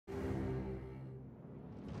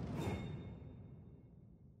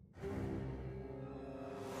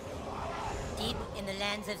in the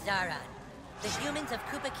lands of Zaran. The humans of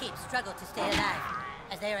Kuppa Keep struggle to stay alive,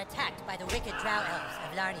 as they are attacked by the wicked drow elves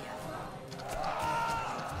of Larnia.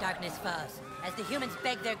 Darkness falls, as the humans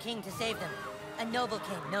beg their king to save them, a noble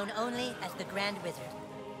king known only as the Grand Wizard.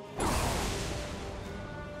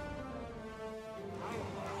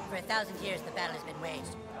 For 1,000 years, the battle has been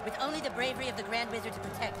waged, with only the bravery of the Grand Wizard to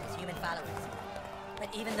protect his human followers.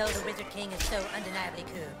 But even though the Wizard King is so undeniably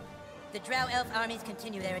cool, the drow elf armies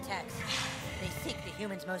continue their attacks. They seek the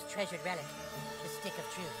humans' most treasured relic, the Stick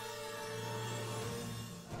of Truth.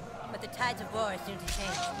 But the tides of war are soon to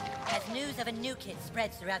change, as news of a new kid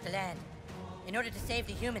spreads throughout the land. In order to save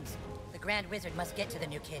the humans, the Grand Wizard must get to the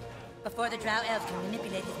new kid, before the drow elves can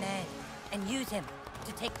manipulate his mind, and use him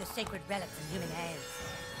to take the sacred relic from human hands.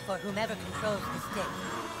 For whomever controls the stick,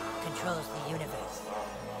 controls the universe.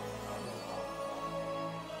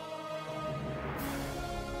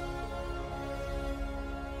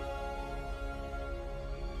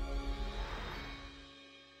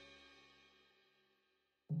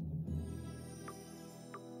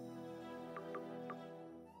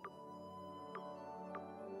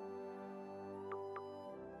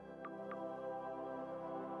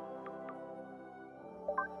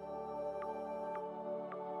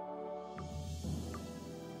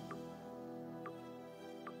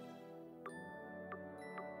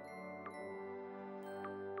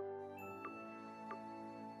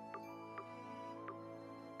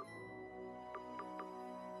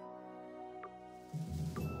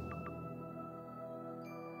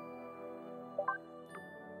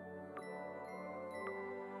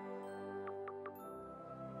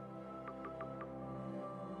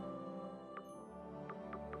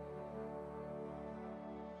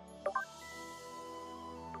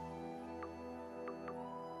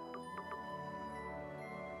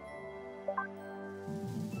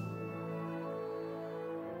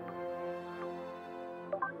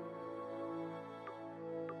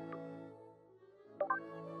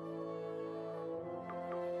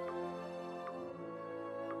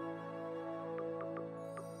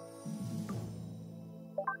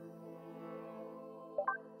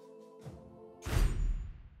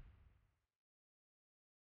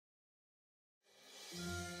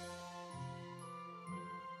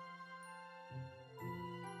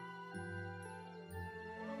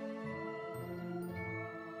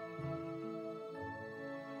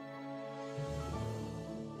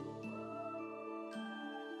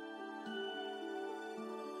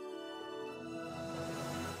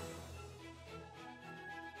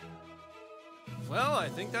 Well, I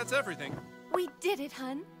think that's everything. We did it,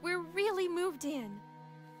 hun. We're really moved in.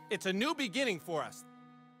 It's a new beginning for us.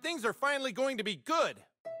 Things are finally going to be good.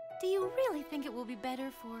 Do you really think it will be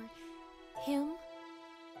better for him?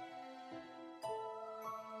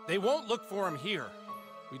 They won't look for him here.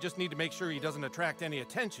 We just need to make sure he doesn't attract any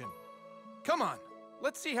attention. Come on,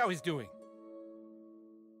 let's see how he's doing.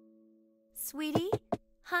 Sweetie?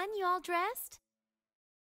 Hun, you all dressed?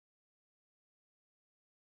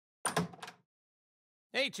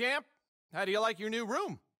 Hey, champ. How do you like your new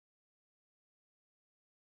room?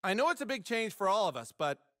 I know it's a big change for all of us,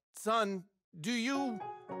 but, son, do you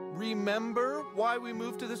remember why we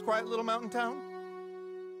moved to this quiet little mountain town?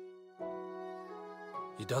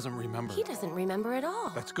 He doesn't remember. He doesn't remember at all.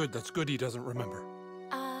 That's good he doesn't remember.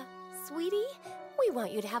 Sweetie, we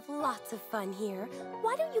want you to have lots of fun here.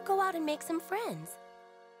 Why don't you go out and make some friends?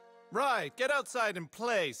 Right, get outside and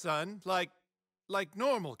play, son, like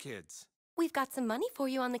normal kids. We've got some money for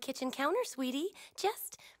you on the kitchen counter, sweetie.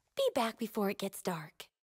 Just be back before it gets dark.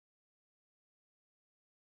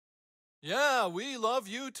 Yeah, we love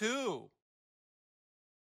you too.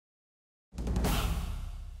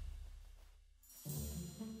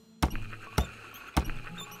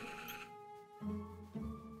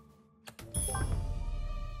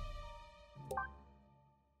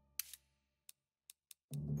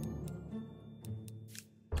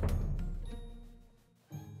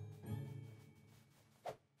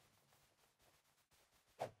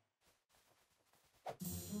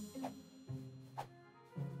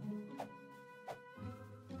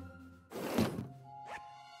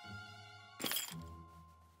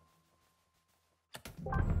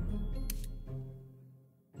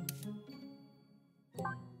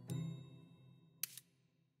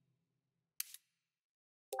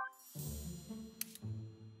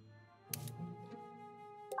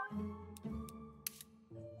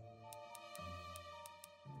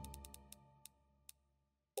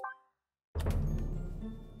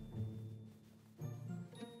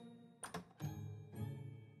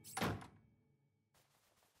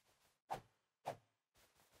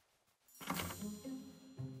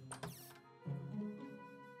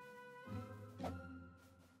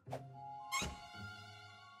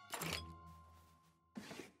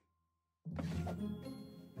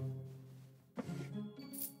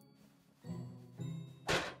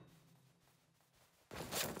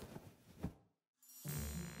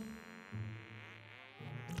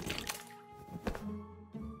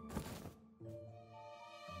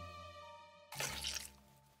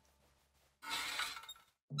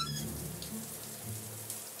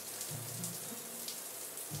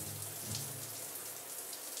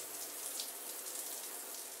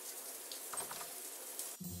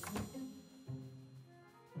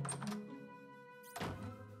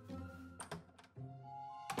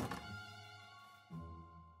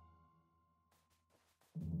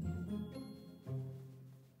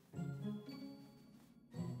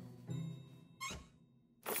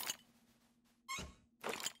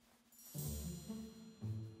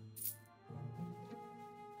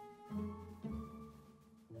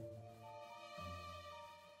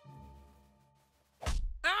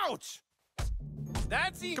 Ouch!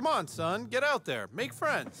 That's Come on, son. Get out there. Make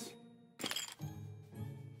friends.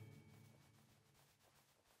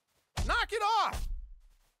 Knock it off!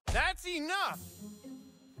 That's enough!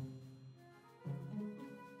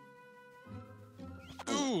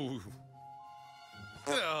 Ooh.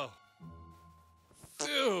 Ugh.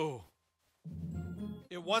 Ew.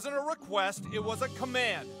 It wasn't a request, it was a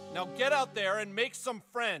command. Now get out there and make some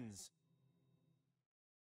friends.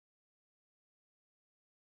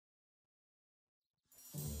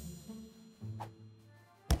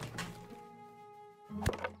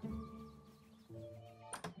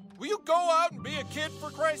 Will you go out and be a kid, for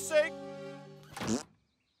Christ's sake?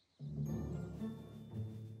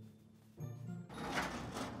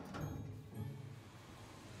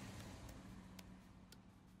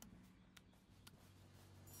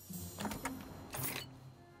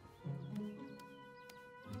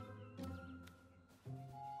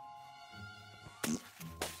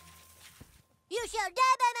 You shall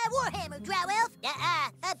die by my warhammer, Drow Elf!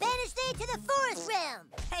 I banish thee to the forest realm!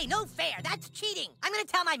 Hey, no fair! That's cheating! I'm gonna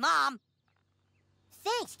tell my mom!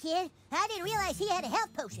 Thanks, kid. I didn't realize he had a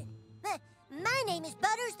health potion. My name is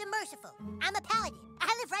Butters the Merciful. I'm a paladin.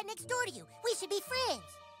 I live right next door to you. We should be friends.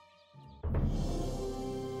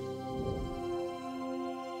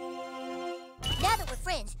 Now that we're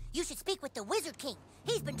friends, you should speak with the Wizard King.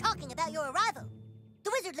 He's been talking about your arrival.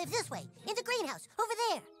 The wizard lives this way, in the greenhouse, over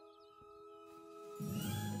there.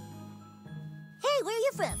 Hey, where are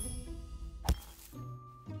you from?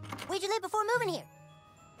 Where'd you live before moving here?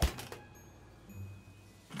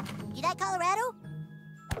 You like Colorado?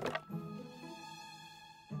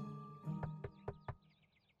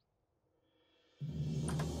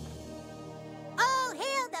 All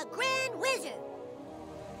hail the Grand Wizard!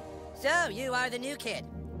 So, you are the new kid.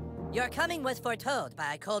 Your coming was foretold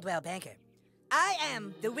by Coldwell Banker. I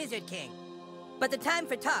am the Wizard King. But the time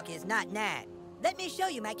for talk is not now. Let me show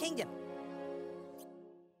you my kingdom.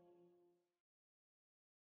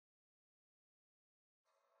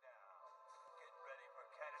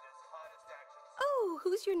 Oh,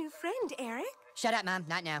 who's your new friend, Eric? Shut up, Mom.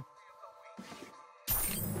 Not now.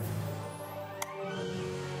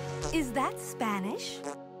 Is that Spanish?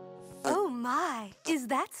 Oh my, is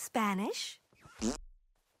that Spanish?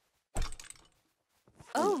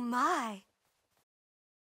 Oh my.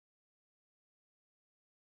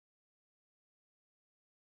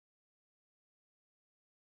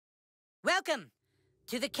 Welcome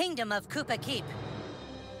to the Kingdom of Kuppa Keep.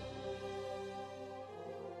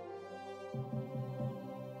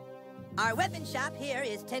 Our weapon shop here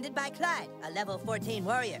is tended by Clyde, a level 14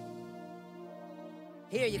 warrior.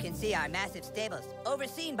 Here you can see our massive stables,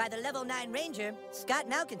 overseen by the level 9 ranger, Scott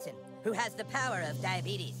Malkinson, who has the power of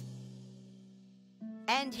diabetes.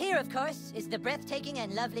 And here, of course, is the breathtaking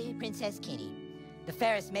and lovely Princess Kinney, the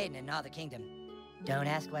fairest maiden in all the kingdom. Don't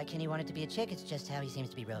ask why Kinney wanted to be a chick, it's just how he seems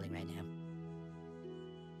to be rolling right now.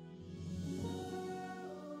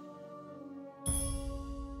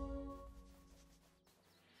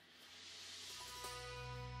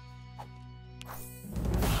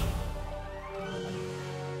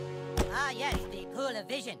 Ah, yes, the Pool of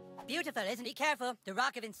Vision. Beautiful, isn't it? Be careful. The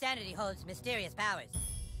Rock of Insanity holds mysterious powers.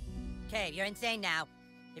 Okay, you're insane now.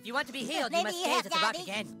 If you want to be healed, you must gaze at the rock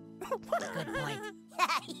again. Good point.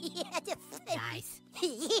 Nice.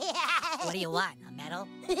 What do you want, a medal?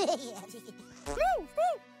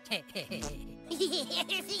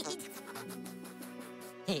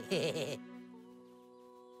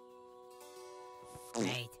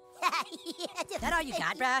 Great. That all you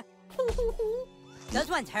got, bruh? Those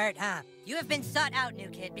ones hurt, huh? You have been sought out, new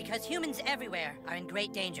kid, because humans everywhere are in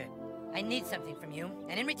great danger. I need something from you,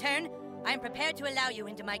 and in return, I am prepared to allow you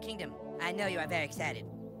into my kingdom. I know you are very excited.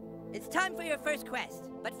 It's time for your first quest,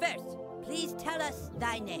 but first, please tell us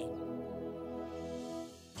thy name.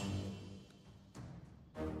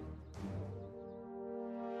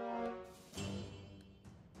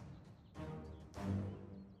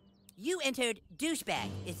 You entered douchebag,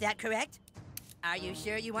 is that correct? Are you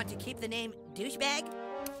sure you want to keep the name douchebag?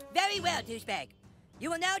 Very well, douchebag.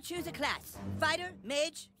 You will now choose a class: fighter,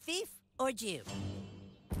 mage, thief, or Jew.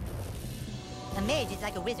 A mage is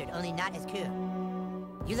like a wizard, only not as cool.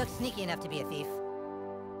 You look sneaky enough to be a thief.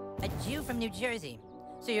 A Jew from New Jersey.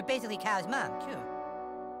 So you're basically Kyle's mom, cool.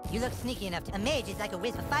 You look sneaky enough to... A mage is like a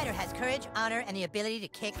wizard. A fighter has courage, honor, and the ability to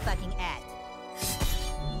kick fucking ass.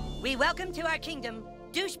 We welcome to our kingdom,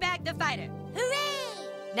 Douchebag the Fighter. Hooray!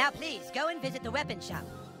 Now please, go and visit the weapon shop.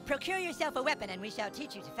 Procure yourself a weapon and we shall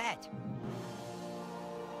teach you to fight.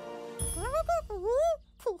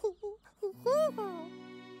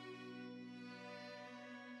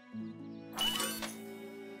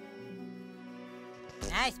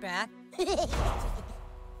 Nice, bruh.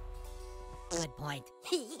 Good point.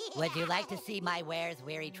 Would you like to see my wares,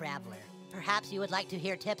 weary traveler? Perhaps you would like to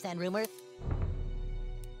hear tips and rumors?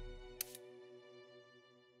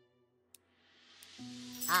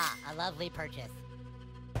 Ah, a lovely purchase.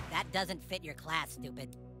 That doesn't fit your class,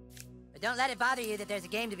 stupid. But don't let it bother you that there's a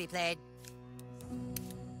game to be played.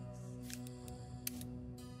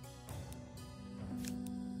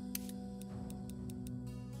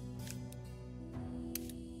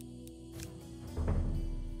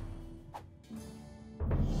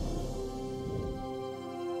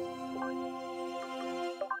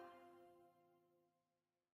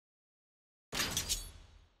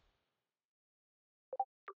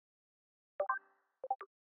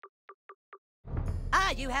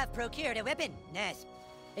 Ah, you have procured a weapon. Nice.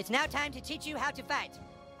 It's now time to teach you how to fight.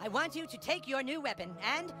 I want you to take your new weapon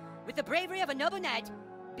and, with the bravery of a noble knight,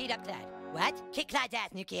 beat up Clyde. What? Kick Clyde's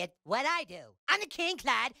ass, new kid. What'd I do? I'm the king,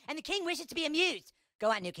 Clyde, and the king wishes to be amused.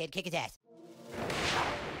 Go on, new kid, kick his ass.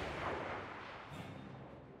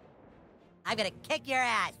 I'm gonna kick your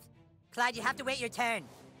ass. Clyde, you have to wait your turn.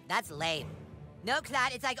 That's lame. No,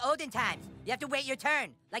 Clyde, it's like olden times. You have to wait your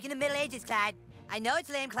turn, like in the Middle Ages, Clyde. I know it's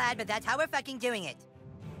lame, Clyde, but that's how we're fucking doing it.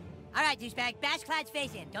 All right, douchebag, bash Clyde's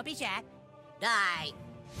face in. Don't be shy. Die.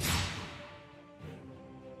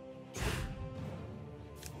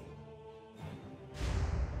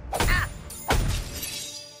 Ah!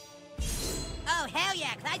 Oh, hell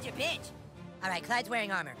yeah, Clyde's your bitch. All right, Clyde's wearing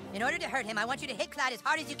armor. In order to hurt him, I want you to hit Clyde as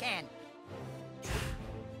hard as you can.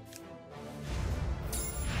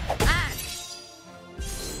 Ah!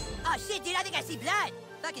 Oh, shit, dude, I think I see blood.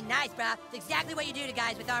 Fucking nice, bro. It's exactly what you do to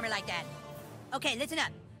guys with armor like that. Okay, listen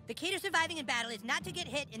up. The key to surviving in battle is not to get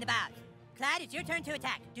hit in the bows. Clyde, it's your turn to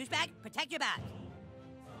attack. Douchebag, protect your bows.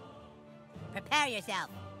 Prepare yourself.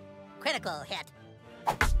 Critical hit.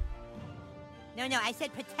 No, I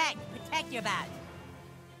said protect. Protect your bows.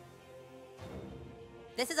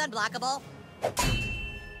 This is unblockable.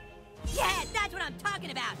 Yeah, that's what I'm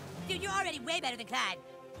talking about. Dude, you're already way better than Clyde.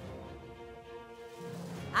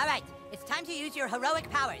 All right, it's time to use your heroic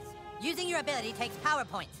powers. Using your ability takes power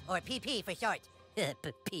points, or PP for short.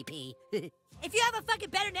 PP. If you have a fucking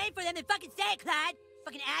better name for them, then fucking say it, Clyde.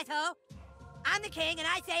 Fucking asshole. I'm the king, and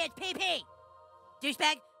I say it's PP.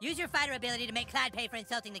 Douchebag, use your fighter ability to make Clyde pay for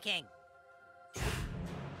insulting the king.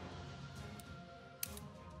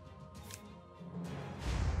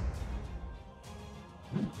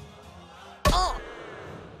 Oh!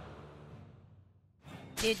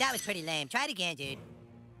 Dude, that was pretty lame. Try it again, dude.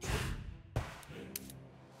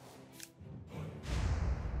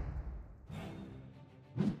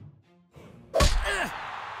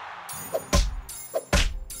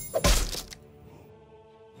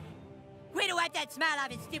 Way to wipe that smile off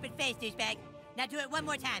his stupid face, douchebag. Now do it one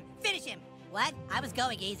more time. Finish him. What? I was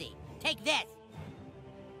going easy. Take this.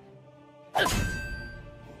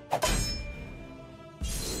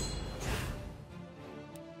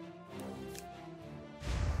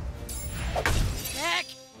 Heck.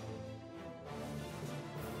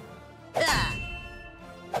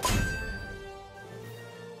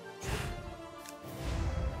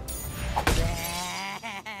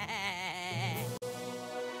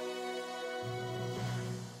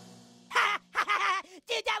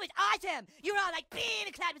 Dude, that was awesome! You were all like, beam,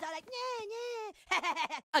 and Clyde was all like,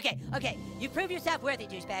 nah. Okay, you prove yourself worthy,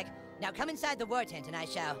 douchebag. Now come inside the war tent and I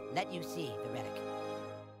shall let you see the relic.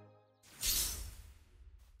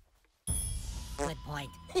 Good point.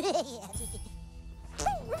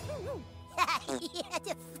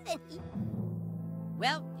 That's funny.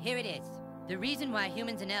 Well, here it is. The reason why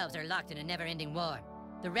humans and elves are locked in a never-ending war.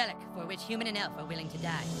 The relic for which human and elf are willing to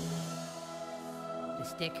die. The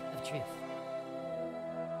Stick of Truth.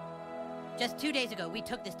 Just 2 days ago, we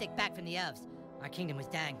took the stick back from the elves. Our kingdom was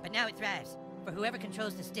dying, but now it thrives. For whoever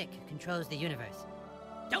controls the stick controls the universe.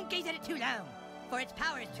 Don't gaze at it too long, for its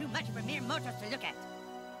power is too much for mere mortals to look at.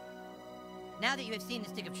 Now that you have seen the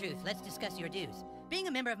Stick of Truth, let's discuss your dues. Being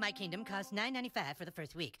a member of my kingdom costs $9.95 for the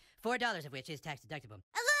first week, $4 of which is tax deductible.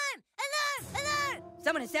 Alarm! Alarm! Alarm!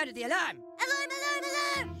 Someone has sounded the alarm! Alarm! Alarm!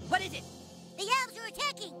 Alarm! What is it? The elves are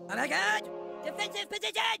attacking! Oh my god! Defensive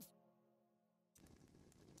positions!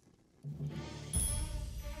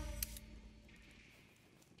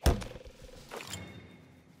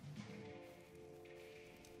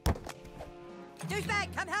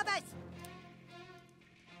 Douchebag, come help us!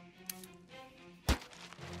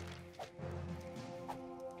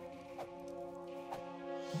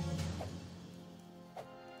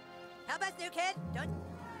 Help us, new kid! Don't...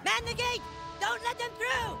 Man the gate! Don't let them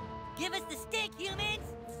through! Give us the stick, humans!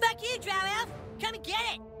 Fuck you, Drow Elf! Come and get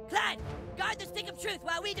it! Clyde, guard the Stick of Truth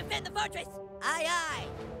while we defend the fortress! Aye, aye.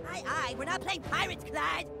 Aye, aye. We're not playing pirates,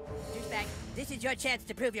 Clyde. Douchebag, this is your chance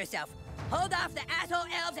to prove yourself. Hold off the asshole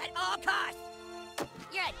elves at all costs.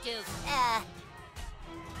 You're a doof.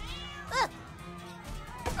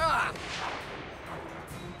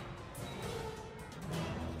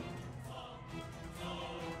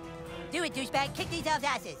 Do it, douchebag. Kick these elves'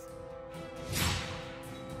 asses.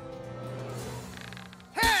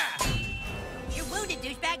 You're wounded,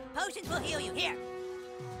 douchebag. Potions will heal you. Here.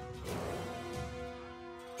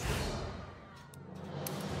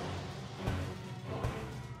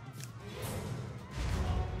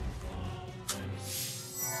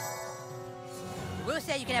 The rules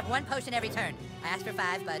say you can have 1 potion every turn. I asked for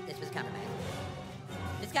 5, but this was a compromise.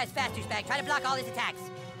 This guy's fast, douchebag. Try to block all his attacks.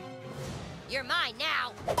 You're mine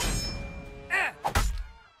now.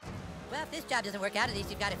 Well, if this job doesn't work out, at least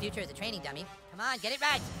you've got a future as a training dummy. Come on, get it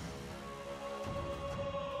right.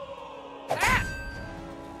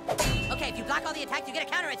 Okay, if you block all the attacks, you get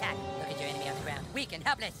a counterattack. Look at your enemy on the ground. Weak and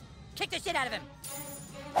helpless. Kick the shit out of him.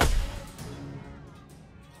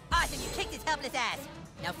 Awesome, you kicked his helpless ass.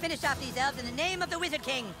 Now finish off these elves in the name of the Wizard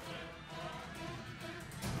King.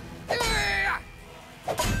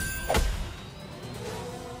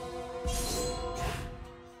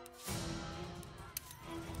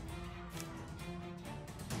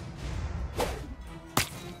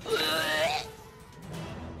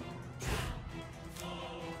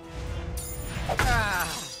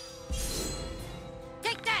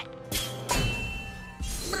 Take that!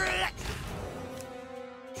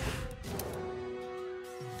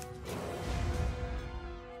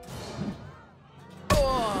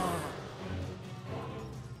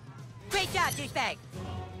 Great job, douchebag!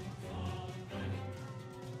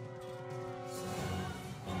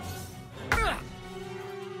 Ow!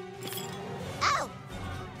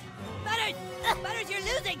 Butters! Butters, you're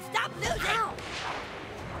losing! Stop losing! Ow!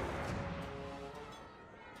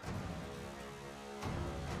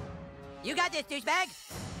 You got this, douchebag!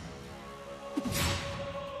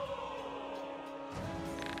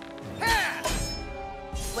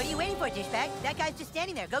 What are you waiting for, douchebag? That guy's just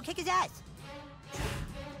standing there. Go kick his ass.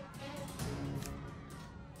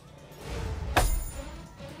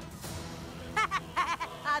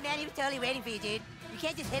 Oh man, he was totally waiting for you, dude. You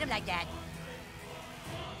can't just hit him like that.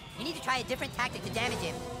 You need to try a different tactic to damage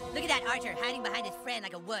him. Look at that archer hiding behind his friend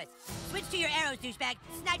like a wuss. Switch to your arrows, douchebag.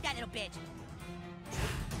 Snipe that little bitch.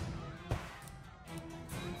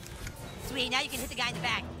 Sweet, now you can hit the guy in the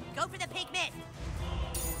back. Go for the pink mist.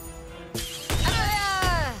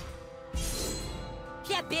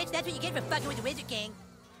 Yeah, bitch, that's what you get for fucking with the Wizard King.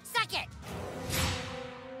 Suck it!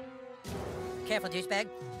 Careful, douchebag.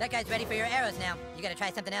 That guy's ready for your arrows now. You gotta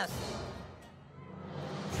try something else.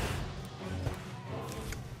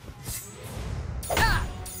 Ah!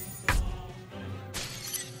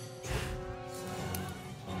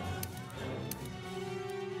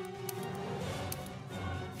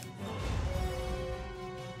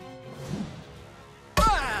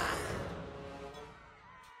 Ah!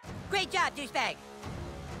 Great job, douchebag.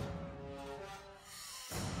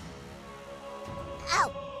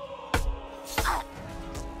 Ow!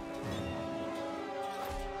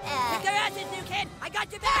 Kick their asses, new kid! I got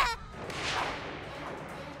your back!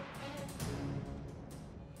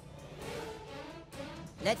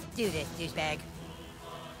 Let's do this, douchebag.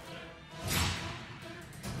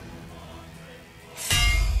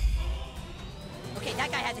 Okay,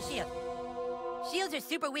 that guy has a shield. Shields are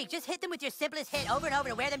super weak. Just hit them with your simplest hit over and over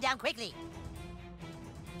to wear them down quickly.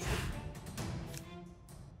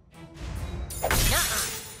 Nuh-uh.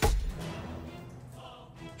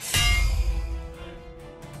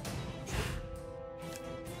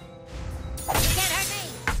 Can't hurt me.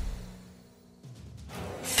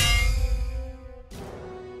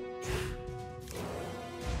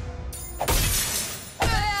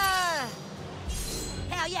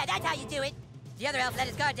 Hell yeah, that's how you do it. The other elf let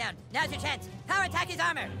his guard down. Now's your chance. Power attack his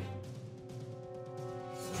armor.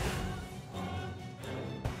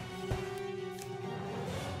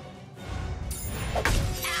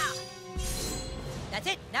 Ow. That's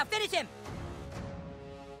it. Now finish him.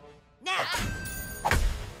 Now.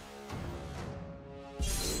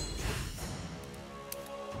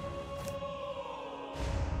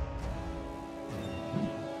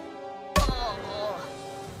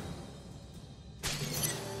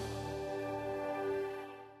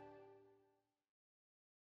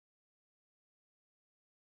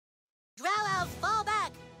 Drow elves, fall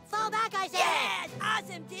back! Fall back, I say! Yes!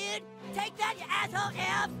 Awesome, dude! Take that, you asshole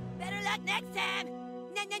elves! Better luck next time!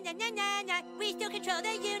 Na na na na na na! We still control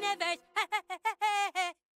the universe!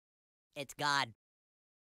 It's God.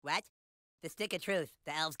 What? The stick of truth.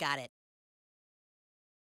 The elves got it.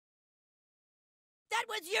 That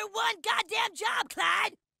was your one goddamn job,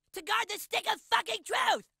 Clyde! To guard the stick of fucking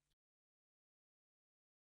truth!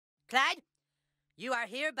 Clyde, you are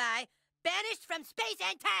hereby banished from space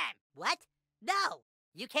and time! What? No,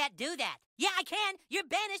 you can't do that. Yeah, I can! You're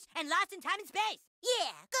banished and lost in time and space!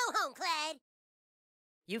 Yeah, go home, Clyde.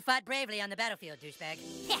 You fought bravely on the battlefield, douchebag.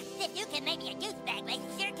 Yeah, if you can make me a douchebag, like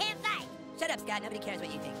you sure can fight. Shut up, Scott. Nobody cares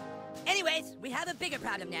what you think. Anyways, we have a bigger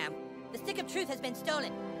problem now. The stick of truth has been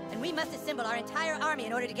stolen, and we must assemble our entire army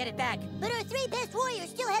in order to get it back. But our 3 best warriors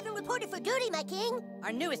still haven't reported for duty, my king.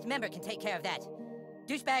 Our newest member can take care of that.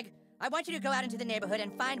 Douchebag, I want you to go out into the neighborhood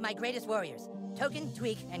and find my greatest warriors, Token,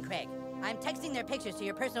 Tweak, and Craig. I'm texting their pictures to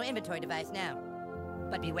your personal inventory device now.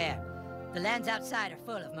 But beware. The lands outside are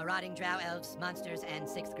full of marauding drow elves, monsters, and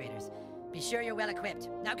 6th graders. Be sure you're well equipped.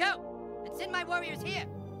 Now go! And send my warriors here!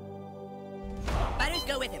 Fighters,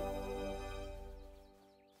 go with him.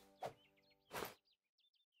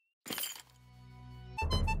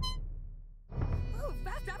 Ooh,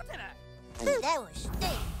 fast travel center! That was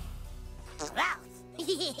sick. Wow.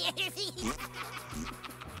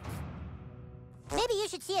 Maybe you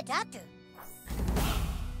should see a doctor.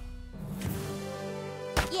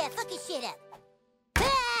 Yeah, fuck his shit up.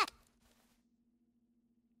 Ah!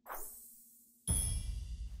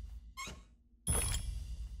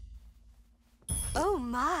 Oh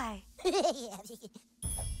my.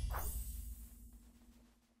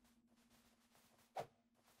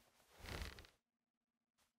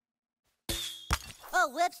 Oh,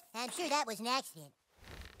 whoops. I'm sure that was an accident.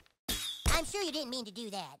 I'm sure you didn't mean to do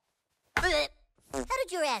that. How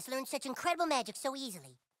did your ass learn such incredible magic so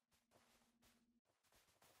easily?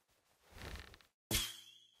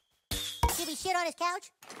 Did he shit on his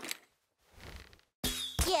couch?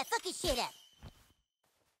 Yeah, fuck his shit up.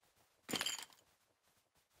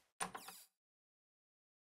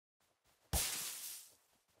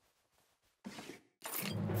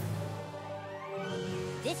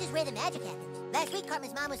 This is where the magic happens. Last week,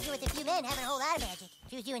 Cartman's mom was here with a few men having a whole lot of magic.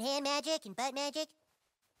 She was doing hand magic and butt magic.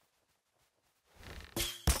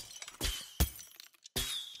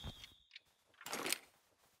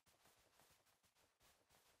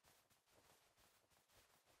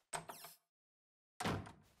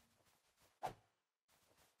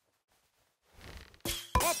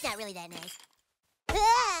 That's not really that nice.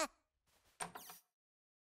 Ah!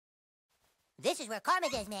 This is where Karma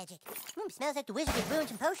does magic. Smells like the wizard is brewing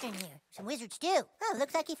some potion in here. Some wizard stew. Oh,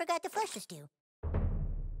 looks like he forgot to flush the stew.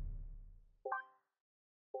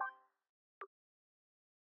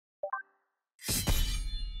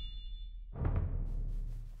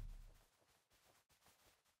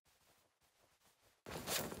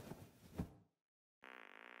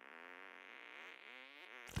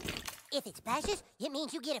 If it splashes, it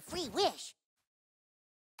means you get a free wish.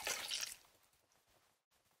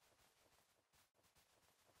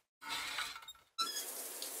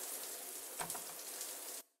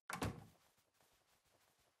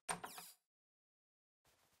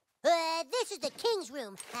 This is the king's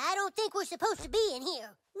room. I don't think we're supposed to be in here.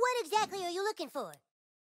 What exactly are you looking for?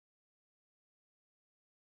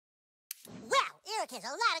 Wow, Eric has a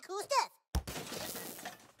lot of cool stuff.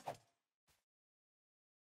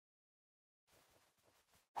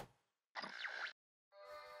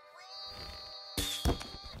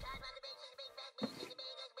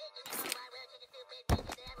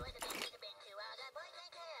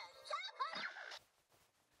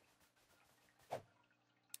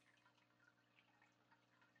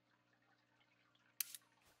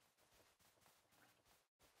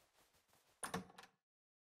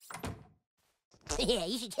 Yeah,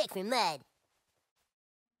 you should check for mud.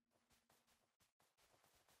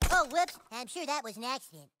 Oh, whoops. I'm sure that was an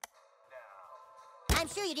accident. I'm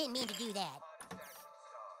sure you didn't mean to do that.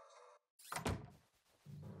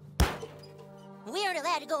 We aren't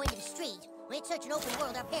allowed to go into the street. It's such an open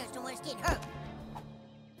world, our parents don't want us getting hurt.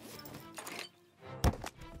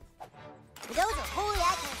 Those are holy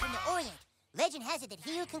icons from the Orient. Legend has it that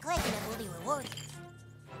he who can collect them will be rewarded.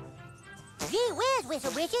 Gee whiz,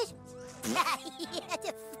 Whistle Britches!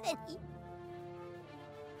 That's funny.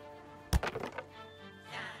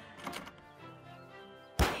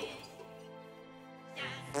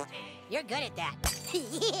 You're good at that.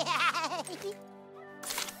 Yeah.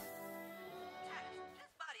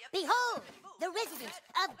 Behold, the residence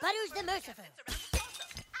of Butters the Merciful.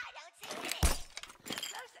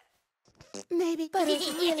 Maybe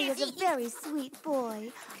Butters really is a very sweet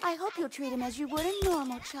boy. I hope you'll treat him as you would a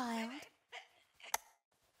normal child.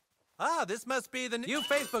 Ah, this must be the... You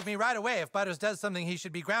Facebook me right away if Butters does something he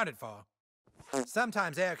should be grounded for.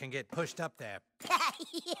 Sometimes air can get pushed up there.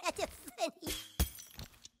 Yeah, that's funny.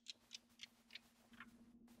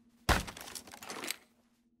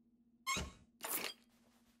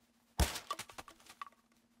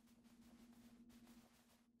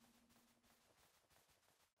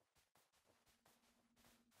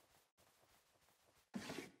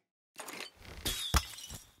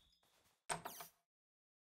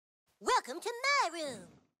 Welcome to my room.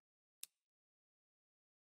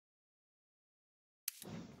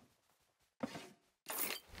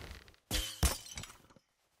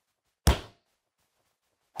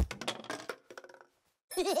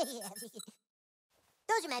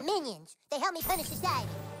 Those are my minions. They help me punish society.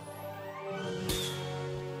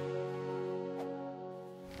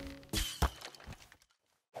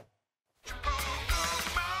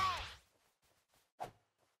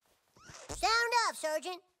 Sound off,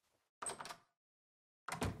 Sergeant.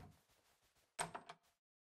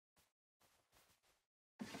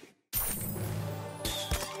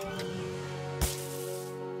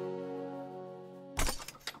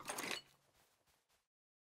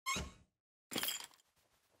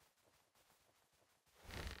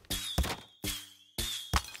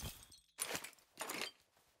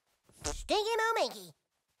 Stinky Mo Minky.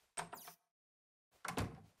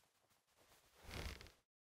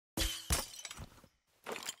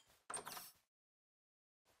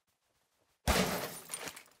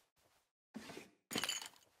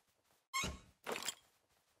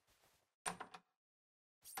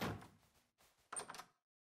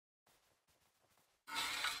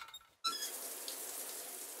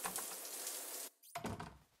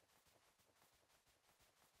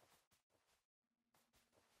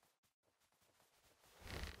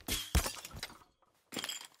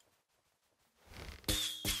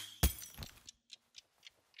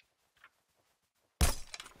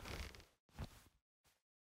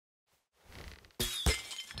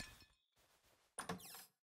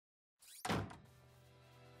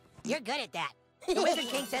 You're good at that. The Wizard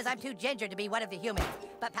King says I'm too ginger to be one of the humans,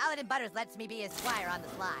 but Paladin Butters lets me be his squire on the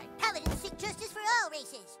sly. Paladins seek justice for all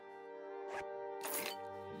races.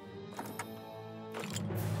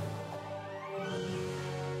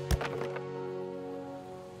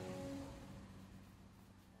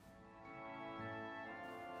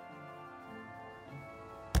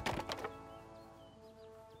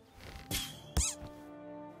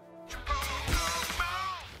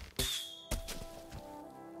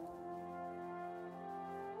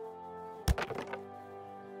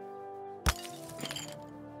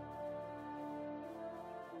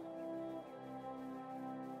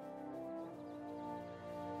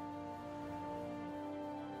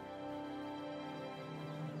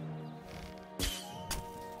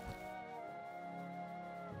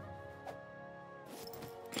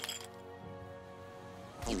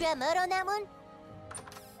 You got mud on that one?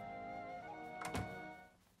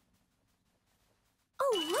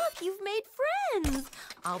 Oh, look, you've made friends.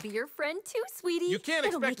 I'll be your friend too, sweetie. You can't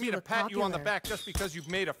It'll expect make me to look pat you on the popular. back just because you've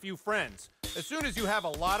made a few friends. As soon as you have a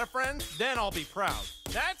lot of friends, then I'll be proud.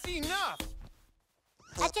 That's enough!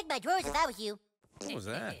 I'd check my drawers if I was you. What was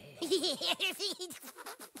that?